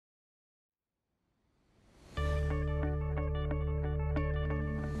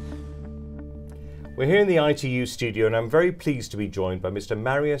We're here in the ITU studio and I'm very pleased to be joined by Mr.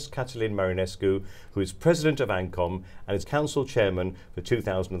 Marius Cătălin Marinescu, who is President of ANCOM and is Council Chairman for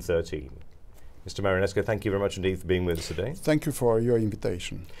 2013. Mr. Marinescu, thank you very much indeed for being with us today. Thank you for your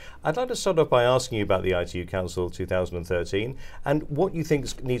invitation. I'd like to start off by asking you about the ITU Council 2013 and what you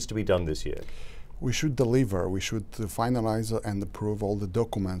think needs to be done this year. We should deliver, we should finalize and approve all the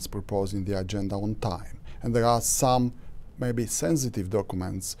documents proposed in the agenda on time. And there are some maybe sensitive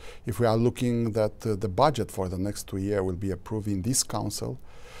documents. If we are looking that the budget for the next 2 years will be approved in this council.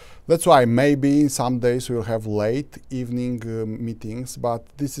 That's why maybe some days we'll have late evening meetings, but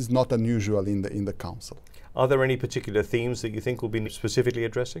this is not unusual in the council. Are there any particular themes that you think will be specifically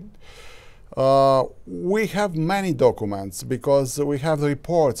addressing? We have many documents because we have the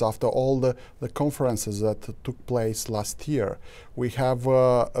reports after all the conferences that took place last year. We have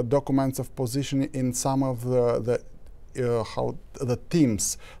documents of position in some of the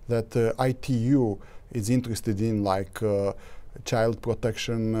themes that ITU is interested in, like child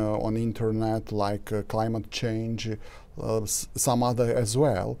protection on internet, like climate change, some other as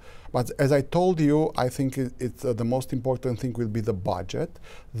well. But as I told you, I think it's the most important thing will be the budget,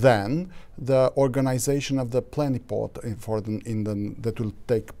 then the organization of the plenipot that will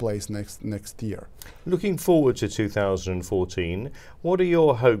take place next year. Looking forward to 2014, what are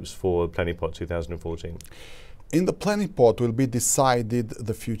your hopes for Plenipot 2014? In the plenipot will be decided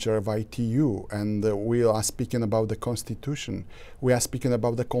the future of ITU, and we are speaking about the constitution, we are speaking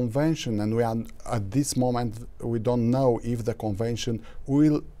about the convention, and we are at this moment we don't know if the convention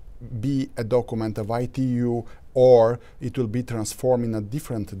will be a document of ITU or it will be transformed in a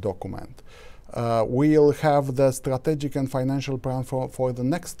different document. We'll have the strategic and financial plan for the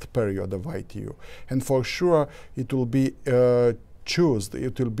next period of ITU, and for sure it will be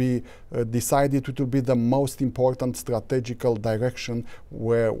it will be decided, it will be the most important strategical direction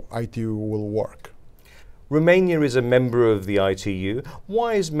where ITU will work. Romania is a member of the ITU.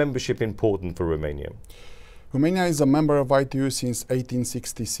 Why is membership important for Romania? Romania is a member of ITU since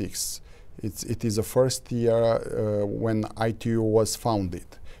 1866. It is the first year when ITU was founded.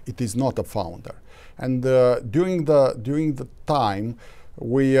 It is not a founder. And during the time,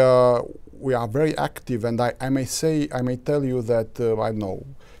 we are very active, and I may tell you that, I don't know,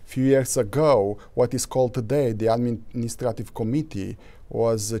 a few years ago, what is called today the Administrative Committee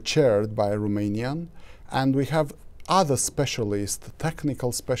was chaired by a Romanian, and we have other specialists,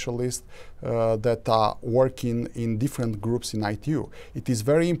 technical specialists, that are working in different groups in ITU. It is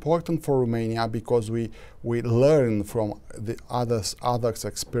very important for Romania because we learn from the others'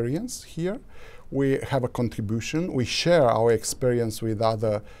 experience here. We have a contribution, we share our experience with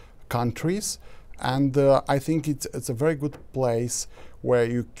other countries, and I think it's a very good place where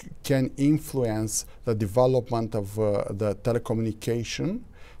you can influence the development of the telecommunication,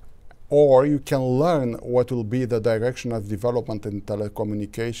 or you can learn what will be the direction of development in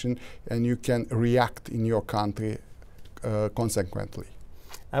telecommunication, and you can react in your country consequently.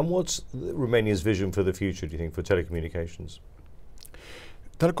 And what's Romania's vision for the future, do you think, for telecommunications?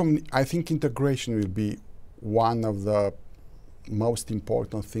 I think integration will be one of the most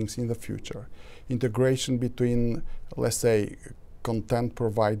important things in the future. Integration between, let's say, content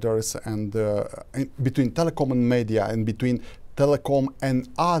providers and between telecom and media, and between telecom and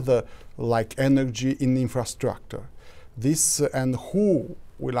other, like energy in infrastructure. This and who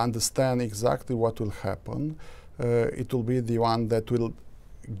will understand exactly what will happen, it will be the one that will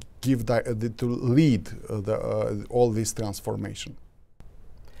lead all this transformation.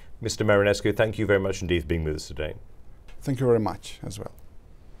 Mr. Marinescu, thank you very much indeed for being with us today. Thank you very much as well.